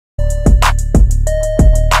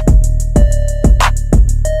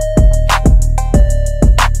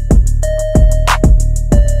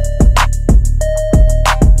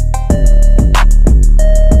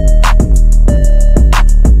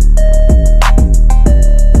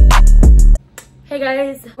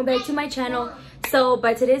welcome back to my channel. So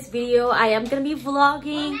by today's video I am gonna be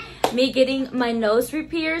vlogging me getting my nose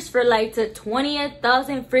repierced for like the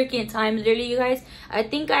 20,000 freaking time. Literally, you guys, I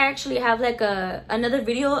think I actually have like another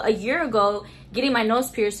video a year ago getting my nose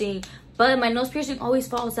piercing, but my nose piercing always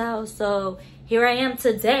falls out. So here I am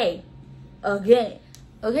today again.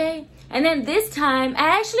 Okay, and then this time I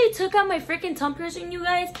actually took out my freaking tongue piercing, you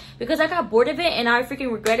guys, because I got bored of it and I freaking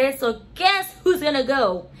regret it. So guess who's gonna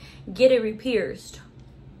go get it re-pierced?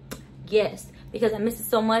 Yes, because I missed it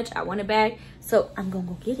so much, I want it back, so I'm gonna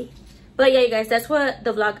go get it. But yeah, you guys, that's what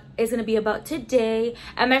the vlog is gonna be about today.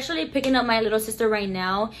 I'm actually picking up my little sister right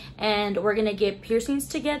now and we're gonna get piercings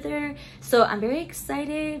together. So I'm very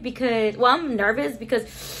excited because, well, I'm nervous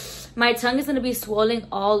because my tongue is gonna be swollen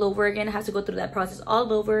all over again. I have to go through that process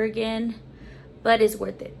all over again, but it's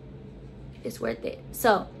worth it. It's worth it.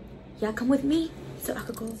 So y'all come with me so I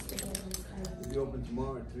could go. We open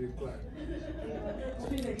tomorrow at 3 o'clock.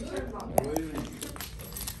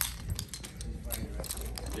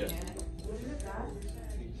 Yeah.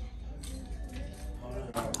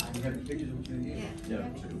 You got the pictures of you? Yeah.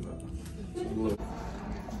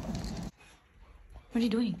 What are you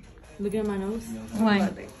doing? Looking at my nose? Why?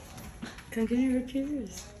 Come get your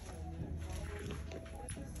pierced.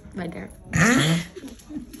 Right there.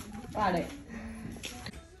 Got it.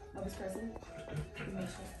 I was present.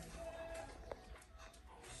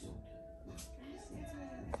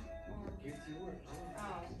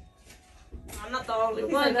 I'm not the only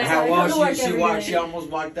one. She almost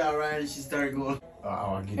walked out right and she started going.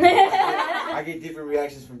 I get different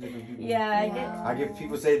reactions from different people. Yeah, I get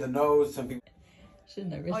people say the nose, some people. She's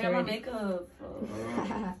nervous. Oh, yeah, my makeup.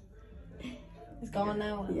 It's gone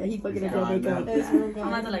now. Yeah, he fucking up your makeup. I'm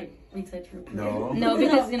gonna to like retouch your makeup. No,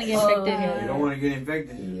 because it's gonna get infected here. You don't want to get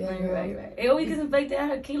infected. Yeah, right. It always gets infected. I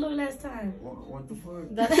had a kilo last time. What the fuck?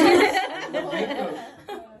 That's Makeup.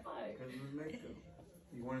 Makeup.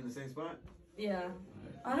 You want in the same spot? Yeah.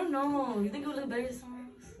 I don't know. You think it would look better somewhere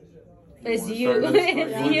else? It's you.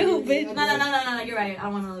 It's you, bitch. No. You're right. I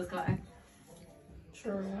want another guy.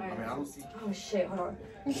 Sure. I mean, I don't see. Oh shit! Hold on.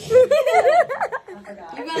 I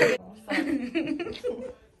forgot. You gotta.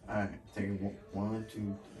 All right, take it. 1,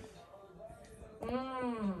 2. I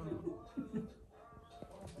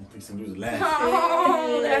think some dude's last.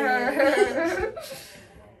 Oh, that hurt.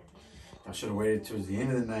 I should have waited towards the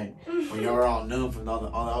end of the night when y'all were all numb from all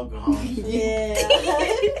the alcohol. Yeah.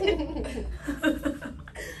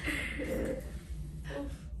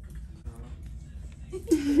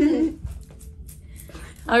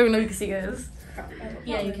 I don't even know if you can see this.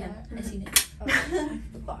 Yeah, you can. I see it.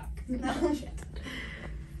 Fuck. No.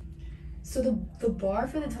 So the bar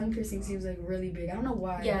for the tongue piercing seems like really big. I don't know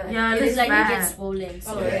why. Yeah, it's it's like fat. it gets swollen.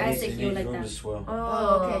 So Yeah, I it say needs you like room that. to swell.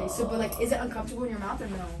 Oh, okay. So, but like, is it uncomfortable in your mouth or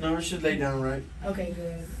no? No, it should lay down right. Okay,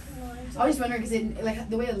 good. I was just wondering because it, like,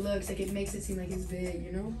 the way it looks, like, it makes it seem like it's big,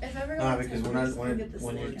 you know? If ever Nah, because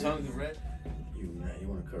when your tongue's red, you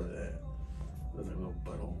want to cover that. Look like a little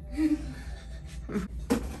butthole.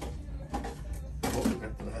 Oh, we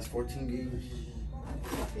got the last 14 games.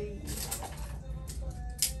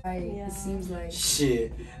 It seems like.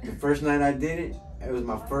 Shit. The first night I did it, it was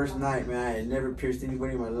my first night, man. I had never pierced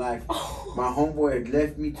anybody in my life. My homeboy had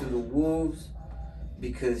left me to the wolves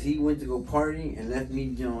because he went to go party and left me,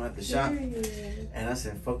 you know, at the shop. And I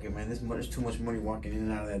said, fuck it, man. There's too much money walking in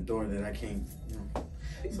and out of that door that I can't, you know.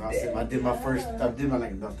 So I said, I think the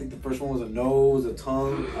first one was a nose, a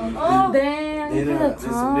tongue. Oh, damn. Then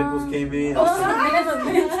some nipples came in.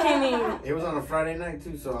 Came in. It was on a Friday night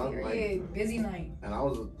too, so I was like, Busy night. and I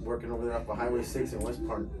was working over there off of Highway 6 in West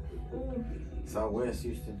Park, Southwest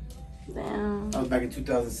Houston. Damn. I was back in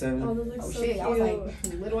 2007. Oh, those look Oh so shit, cute. I was like,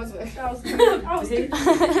 little ones. I was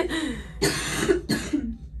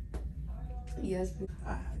Yes.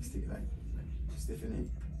 I stick like stiffen it.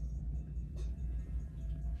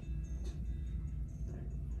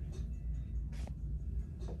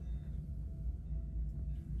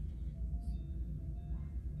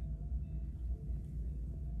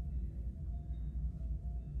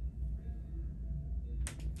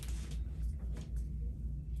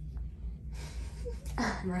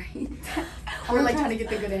 Right. We're like trying to get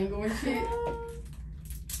the good angle and shit.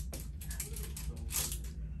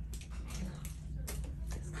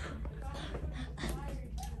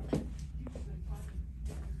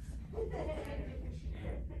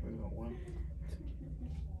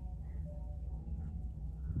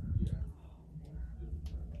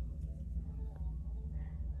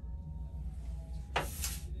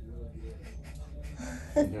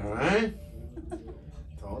 You alright?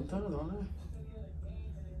 Don't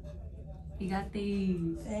You got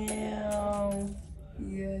these. Damn.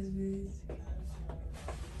 Yes, bitch.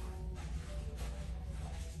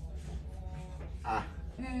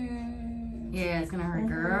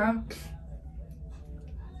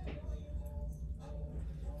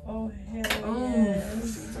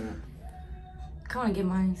 Come on, get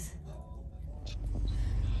mine.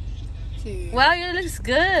 Wow, yours looks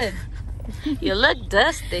good. You look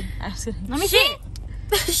dusty. Let me see.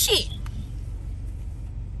 Shit.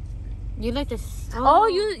 You like this? Oh,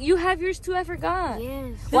 you have yours too. I forgot.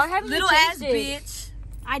 Yes. Why haven't you Little changed ass it? bitch.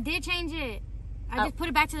 I did change it. I just put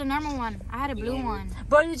it back to the normal one. I had a blue one.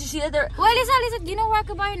 Bro, did you see that there? Wait, Lisa, do you know where I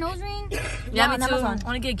could buy a nose ring? Yeah, me on too. I Amazon.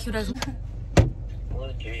 want to get cute as.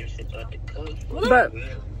 But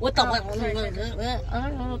What the? I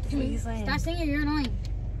don't know what the fuck he's saying. Stop singing, you're annoying.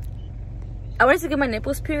 I wanted to get my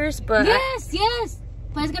nipples pierced, but Yes.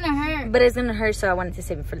 But it's gonna hurt. but it's gonna hurt, so I wanted to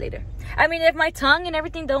save it for later. I mean, if my tongue and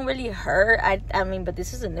everything don't really hurt, I mean, but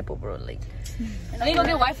this is a nipple, bro. Like, I need to go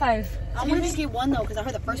get Wi-Fi. I want to just get one though, because I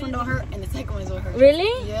heard the first one don't hurt and the second one is what hurt.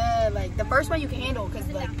 really? Yeah, like the first one you can handle because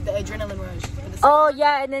like the adrenaline rush. But the Oh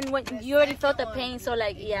yeah, and then when you already felt the pain, so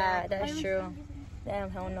like, yeah, that's true.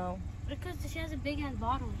 Damn, hell no. Because she has a big ass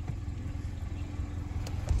bottle.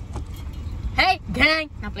 Hey, gang!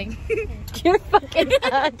 Not playing. You're fucking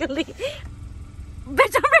ugly.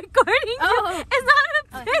 Bitch, I'm recording you. Oh. It's not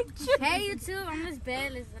a picture. Hey, you too. I'm Miss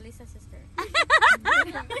Belle, Alisa's sister.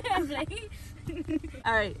 I'm like,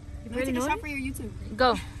 All right, you take a shot for your YouTube.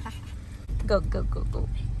 go. Go.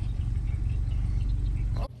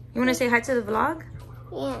 You want to say hi to the vlog?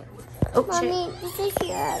 Yeah. Oh, Mommy, this is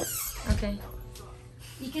yours. shit. Okay.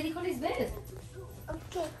 ¿Y qué dijo Lisbeth?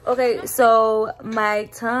 Okay. Okay, so my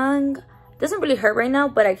tongue doesn't really hurt right now,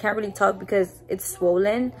 but I can't really talk because it's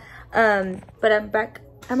swollen. But I'm back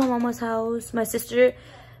at my mama's house. My sister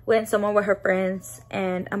went somewhere with her friends,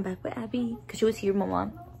 and I'm back with Abby because she was here with my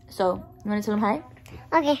mom. So you want to tell them hi?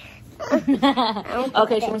 Okay.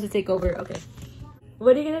 Okay, she wants to take over. Okay.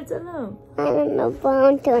 What are you gonna tell them? I don't know, but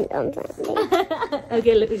I'll tell them something.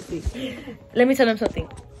 Okay, let me see. Let me tell them something.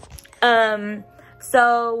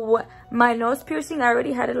 So my nose piercing, I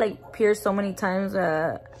already had it like pierced so many times.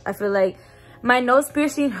 I feel like my nose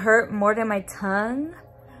piercing hurt more than my tongue.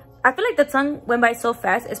 I feel like the tongue went by so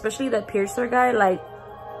fast, especially the piercer guy. Like,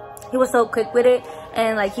 he was so quick with it,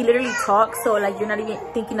 and like he literally talks, so like you're not even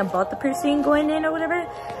thinking about the piercing going in or whatever.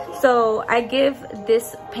 So I give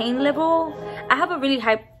this pain level. I have a really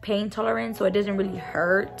high pain tolerance, so it doesn't really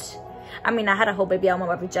hurt. I mean, I had a whole baby out of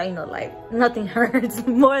my vagina, like nothing hurts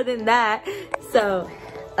more than that. So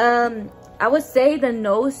I would say the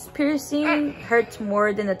nose piercing hurts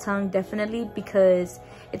more than the tongue, definitely, because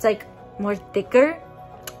it's like more thicker.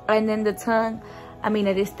 And then the tongue, I mean,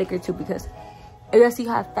 it is thicker too, because you guys see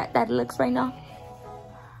how fat that looks right now.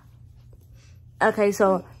 Okay,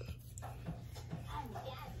 so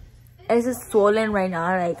it's just swollen right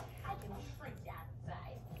now, like.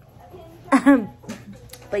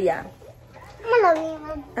 But yeah, I love you,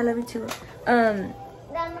 Mom. I love you too.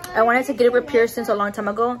 I wanted to get it repaired since a long time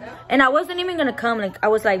ago, and I wasn't even gonna come. Like, I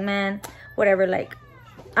was like, man, whatever, like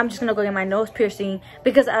I'm just gonna go get my nose piercing,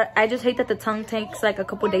 because I just hate that the tongue takes like a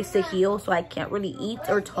couple days to heal, so I can't really eat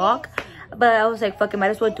or talk. But I was like, fuck it,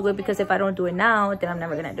 might as well do it, because if I don't do it now, then I'm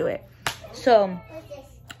never gonna do it. So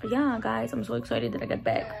yeah, guys, I'm so excited that I got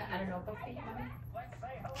back.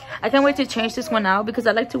 I can't wait to change this one out, because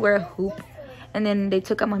I like to wear a hoop, and then they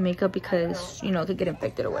took out my makeup because, you know, it could get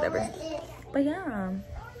infected or whatever. But yeah,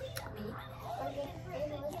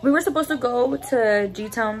 we were supposed to go to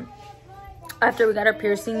G-Town after we got our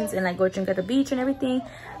piercings and like go drink at the beach and everything,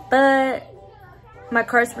 but my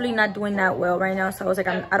car's really not doing that well right now, so I was like,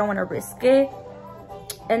 I don't want to risk it.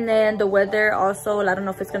 And then the weather also, I don't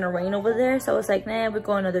know if it's gonna rain over there, so I was like, nah, we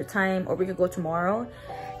go another time, or we could go tomorrow.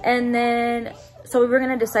 And then so we were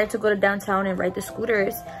gonna decide to go to downtown and ride the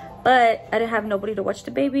scooters, but I didn't have nobody to watch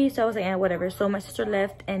the baby, so I was like, eh, whatever. So my sister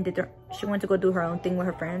left and she went to go do her own thing with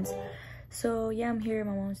her friends. So yeah, I'm here at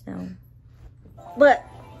my mom's now, but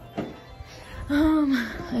I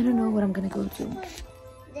don't know what I'm gonna go to.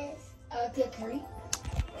 This. Curry.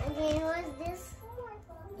 Okay, what's this?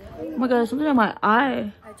 Oh my god, something on my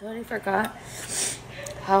eye. I totally forgot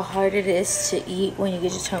how hard it is to eat when you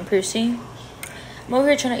get your tongue piercing. I'm over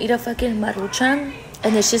here trying to eat a fucking maruchan,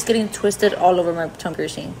 and it's just getting twisted all over my tongue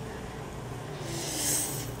piercing.